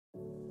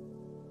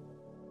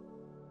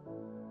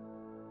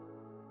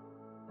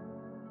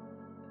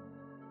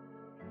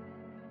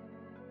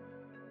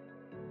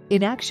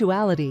In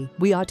actuality,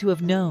 we ought to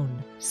have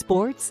known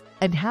sports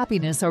and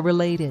happiness are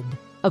related.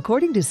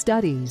 According to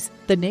studies,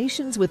 the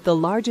nations with the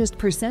largest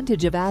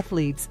percentage of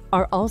athletes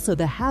are also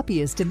the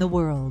happiest in the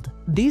world.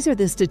 These are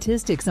the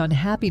statistics on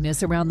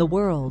happiness around the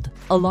world,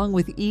 along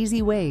with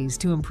easy ways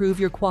to improve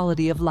your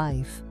quality of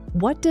life.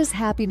 What does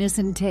happiness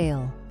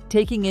entail?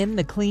 Taking in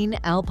the clean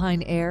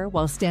alpine air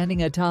while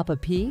standing atop a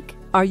peak?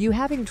 Are you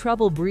having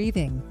trouble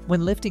breathing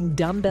when lifting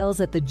dumbbells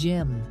at the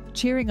gym?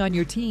 Cheering on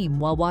your team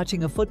while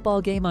watching a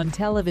football game on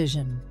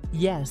television?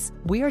 Yes,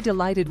 we are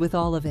delighted with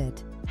all of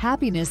it.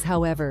 Happiness,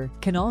 however,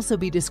 can also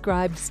be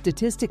described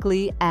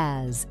statistically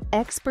as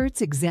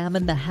experts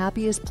examine the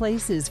happiest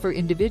places for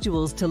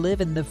individuals to live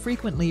in the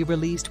frequently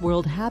released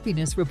World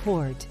Happiness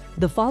Report.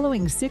 The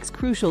following 6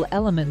 crucial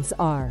elements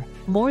are: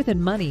 more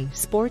than money,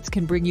 sports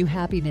can bring you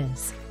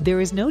happiness.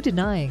 There is no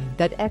denying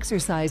that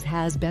exercise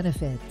has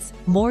benefits.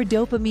 More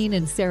dopamine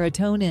and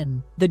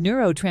serotonin, the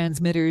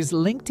neurotransmitters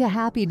linked to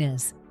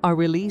happiness, are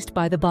released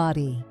by the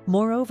body.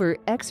 Moreover,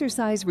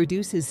 exercise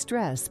reduces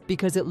stress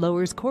because it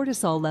lowers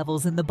cortisol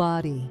levels in the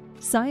body.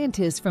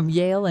 Scientists from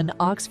Yale and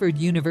Oxford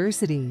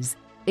universities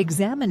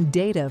examined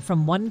data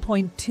from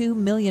 1.2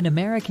 million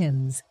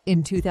Americans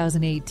in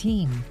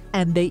 2018,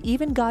 and they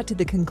even got to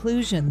the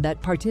conclusion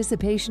that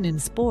participation in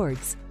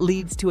sports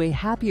leads to a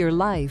happier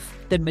life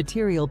than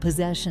material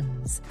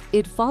possessions.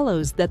 It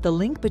follows that the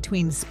link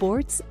between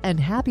sports and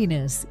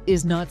happiness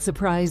is not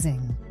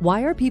surprising.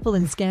 Why are people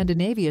in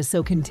Scandinavia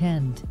so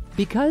content?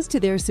 Because to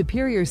their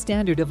superior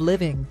standard of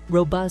living,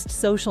 robust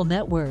social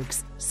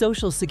networks,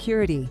 social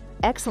security,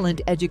 excellent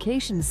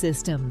education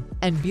system,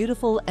 and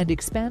beautiful and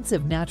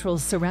expansive natural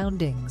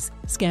surroundings,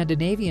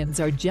 Scandinavians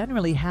are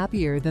generally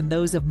happier than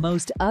those of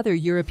most other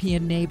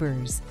European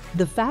neighbors.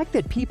 The fact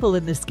that people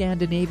in the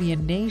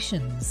Scandinavian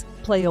nations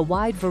play a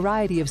wide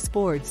variety of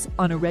sports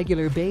on a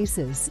regular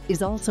basis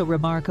is also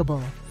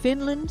remarkable.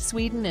 Finland,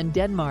 Sweden, and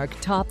Denmark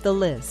top the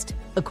list,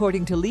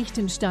 according to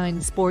Liechtenstein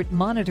Sport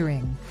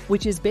Monitoring,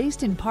 which is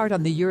based in part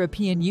on the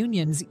European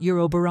Union's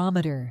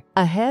Eurobarometer.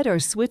 Ahead are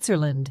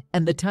Switzerland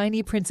and the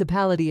tiny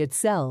principality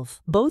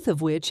itself, both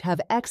of which have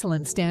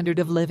excellent standard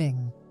of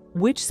living.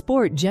 Which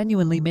sport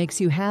genuinely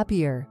makes you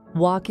happier?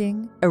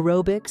 Walking,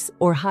 aerobics,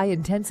 or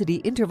high-intensity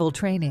interval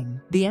training?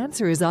 The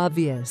answer is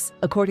obvious,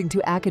 according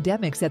to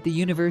academics at the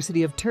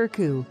University of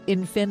Turku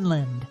in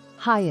Finland.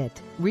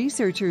 Hyatt.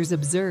 Researchers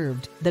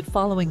observed that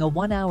following a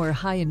 1-hour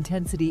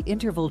high-intensity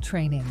interval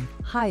training,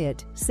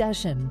 Hyatt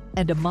session,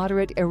 and a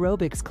moderate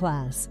aerobics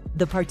class,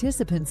 the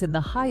participants in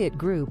the Hyatt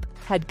group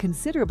had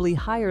considerably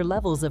higher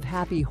levels of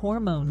happy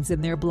hormones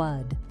in their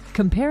blood.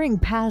 Comparing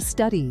past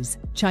studies,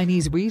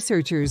 Chinese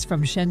researchers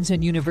from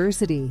Shenzhen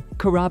University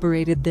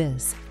corroborated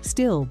this.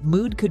 Still,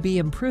 mood could be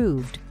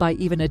improved by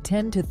even a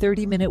 10 to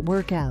 30-minute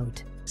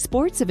workout.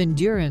 Sports of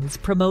endurance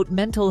promote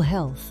mental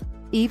health.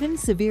 Even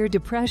severe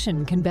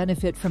depression can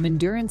benefit from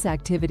endurance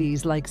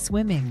activities like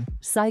swimming,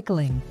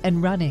 cycling,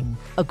 and running,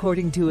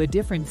 according to a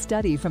different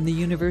study from the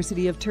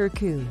University of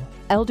Turku.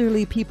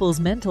 Elderly people's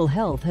mental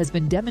health has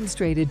been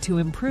demonstrated to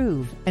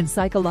improve, and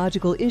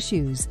psychological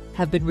issues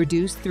have been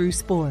reduced through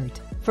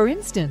sport. For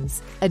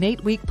instance, an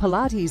 8-week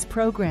Pilates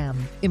program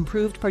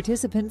improved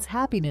participants'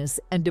 happiness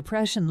and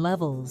depression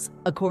levels,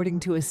 according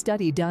to a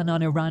study done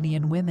on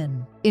Iranian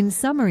women. In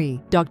summary,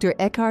 Dr.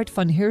 Eckhart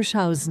von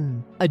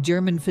Hirschhausen, a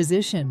German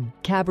physician,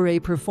 cabaret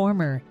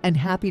performer, and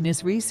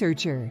happiness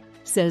researcher,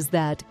 says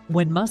that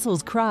when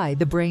muscles cry,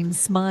 the brain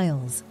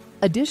smiles.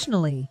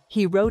 Additionally,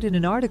 he wrote in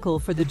an article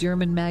for the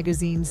German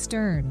magazine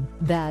Stern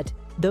that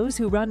those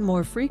who run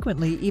more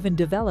frequently even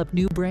develop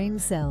new brain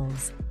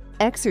cells.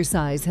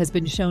 Exercise has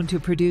been shown to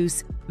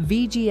produce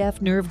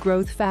VEGF nerve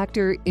growth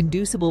factor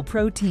inducible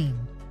protein,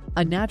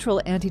 a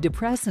natural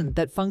antidepressant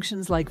that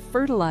functions like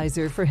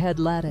fertilizer for head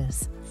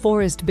lettuce.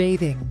 Forest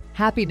bathing.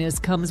 Happiness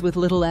comes with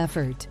little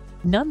effort.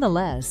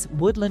 Nonetheless,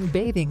 woodland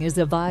bathing is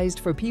advised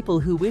for people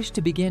who wish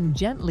to begin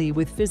gently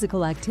with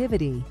physical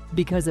activity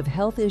because of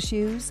health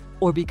issues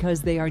or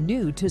because they are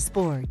new to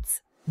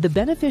sports. The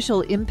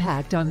beneficial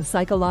impact on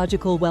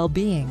psychological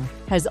well-being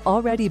has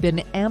already been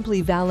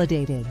amply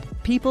validated.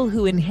 People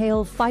who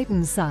inhale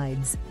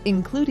phytoncides,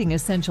 including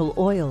essential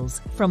oils,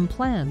 from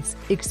plants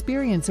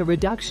experience a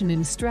reduction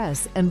in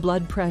stress and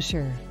blood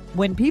pressure.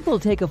 When people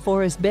take a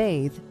forest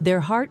bathe,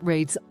 their heart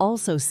rates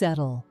also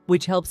settle,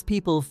 which helps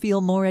people feel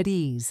more at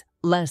ease,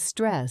 less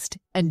stressed,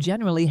 and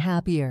generally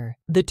happier.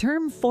 The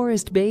term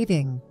forest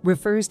bathing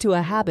refers to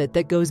a habit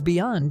that goes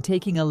beyond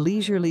taking a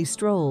leisurely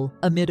stroll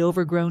amid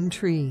overgrown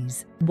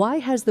trees. Why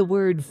has the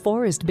word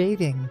forest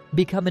bathing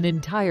become an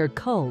entire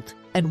cult,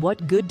 and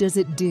what good does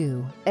it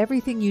do?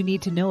 Everything you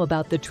need to know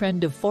about the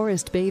trend of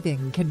forest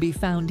bathing can be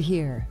found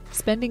here.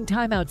 Spending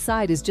time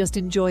outside is just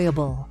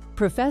enjoyable.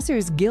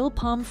 Professors Gil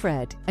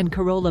Pomfret and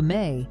Carola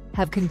May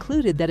have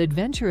concluded that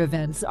adventure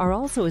events are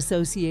also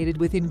associated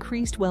with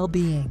increased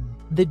well-being.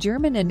 The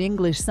German and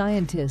English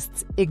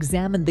scientists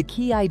examined the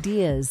key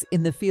ideas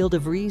in the field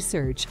of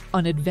research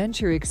on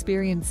adventure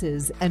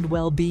experiences and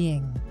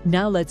well-being.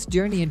 Now let's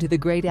journey into the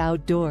great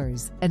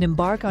outdoors and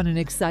embark on an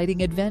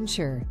exciting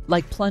adventure,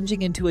 like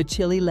plunging into a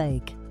chilly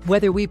lake.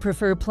 Whether we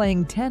prefer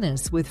playing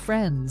tennis with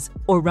friends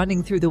or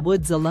running through the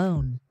woods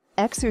alone,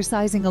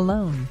 exercising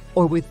alone,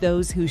 or with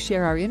those who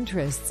share our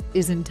interests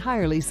is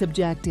entirely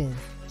subjective.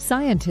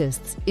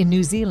 Scientists in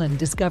New Zealand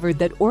discovered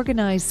that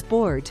organized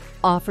sport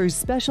offers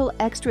special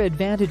extra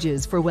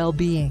advantages for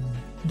well-being.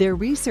 Their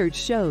research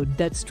showed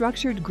that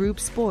structured group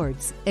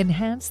sports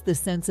enhanced the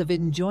sense of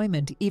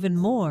enjoyment even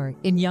more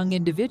in young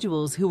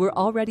individuals who were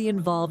already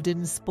involved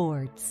in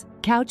sports.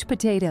 Couch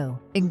potato.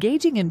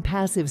 Engaging in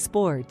passive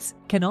sports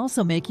can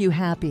also make you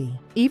happy.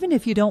 Even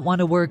if you don't want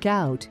to work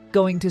out,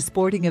 going to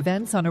sporting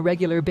events on a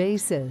regular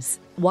basis,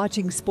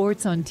 watching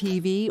sports on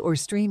TV or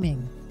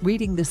streaming,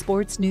 reading the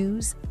sports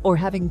news, or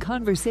having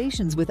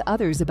conversations with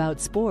others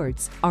about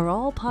sports are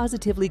all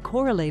positively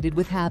correlated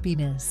with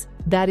happiness.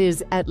 That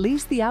is at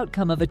least the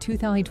outcome of a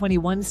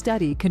 2021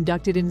 study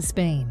conducted in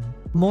Spain.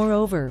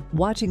 Moreover,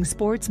 watching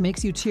sports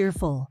makes you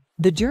cheerful.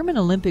 The German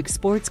Olympic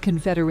Sports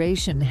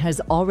Confederation has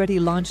already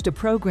launched a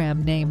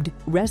program named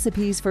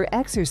Recipes for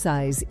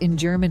Exercise in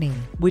Germany,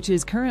 which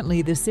is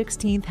currently the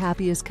 16th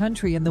happiest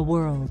country in the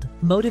world.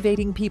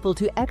 Motivating people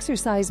to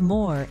exercise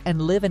more and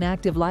live an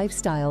active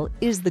lifestyle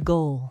is the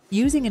goal.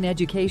 Using an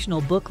educational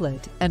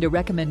booklet and a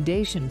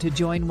recommendation to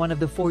join one of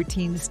the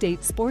 14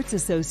 state sports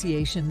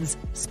associations'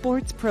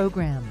 sports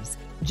programs,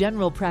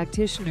 general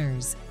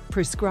practitioners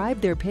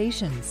prescribe their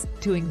patients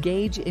to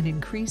engage in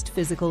increased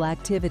physical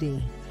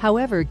activity.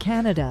 However,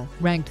 Canada,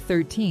 ranked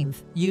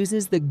 13th,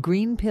 uses the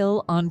green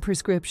pill on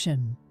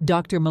prescription.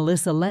 Dr.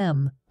 Melissa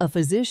Lem, a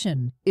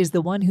physician, is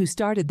the one who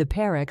started the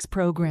PAREX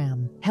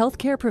program.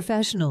 Healthcare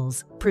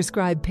professionals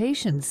prescribe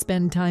patients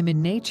spend time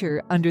in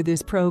nature under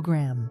this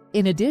program.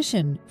 In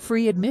addition,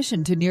 free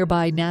admission to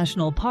nearby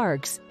national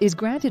parks is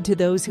granted to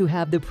those who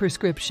have the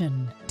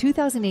prescription.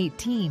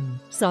 2018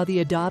 saw the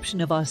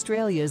adoption of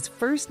Australia's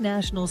first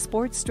national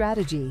sports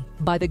strategy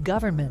by the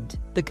government.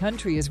 The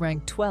country is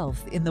ranked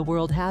 12th in the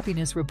World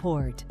Happiness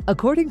Report.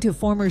 According to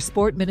former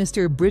Sport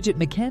Minister Bridget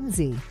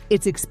McKenzie,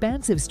 its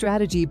expansive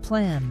strategy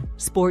plan,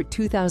 Sport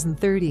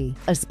 2030,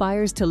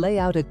 aspires to lay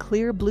out a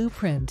clear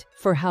blueprint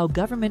for how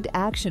government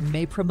action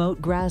may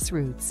promote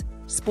grassroots,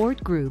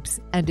 sport groups,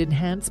 and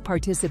enhance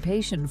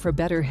participation for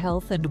better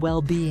health and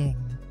well-being.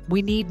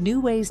 We need new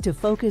ways to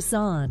focus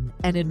on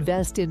and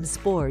invest in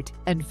sport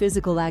and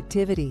physical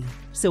activity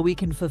so we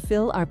can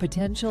fulfill our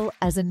potential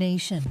as a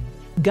nation.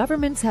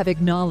 Governments have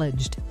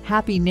acknowledged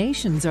happy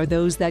nations are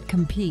those that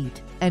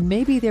compete, and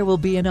maybe there will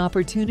be an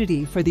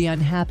opportunity for the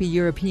unhappy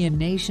European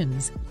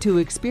nations to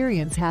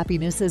experience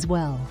happiness as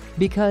well.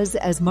 Because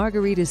as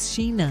Margaritas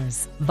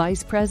Shinas,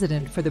 Vice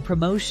President for the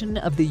Promotion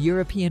of the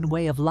European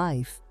Way of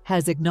Life,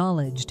 has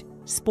acknowledged,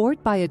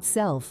 sport by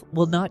itself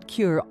will not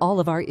cure all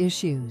of our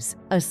issues.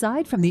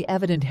 Aside from the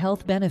evident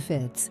health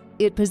benefits,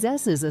 it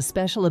possesses a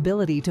special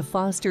ability to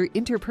foster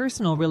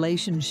interpersonal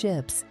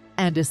relationships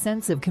and a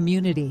sense of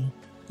community.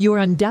 You're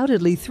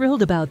undoubtedly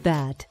thrilled about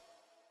that.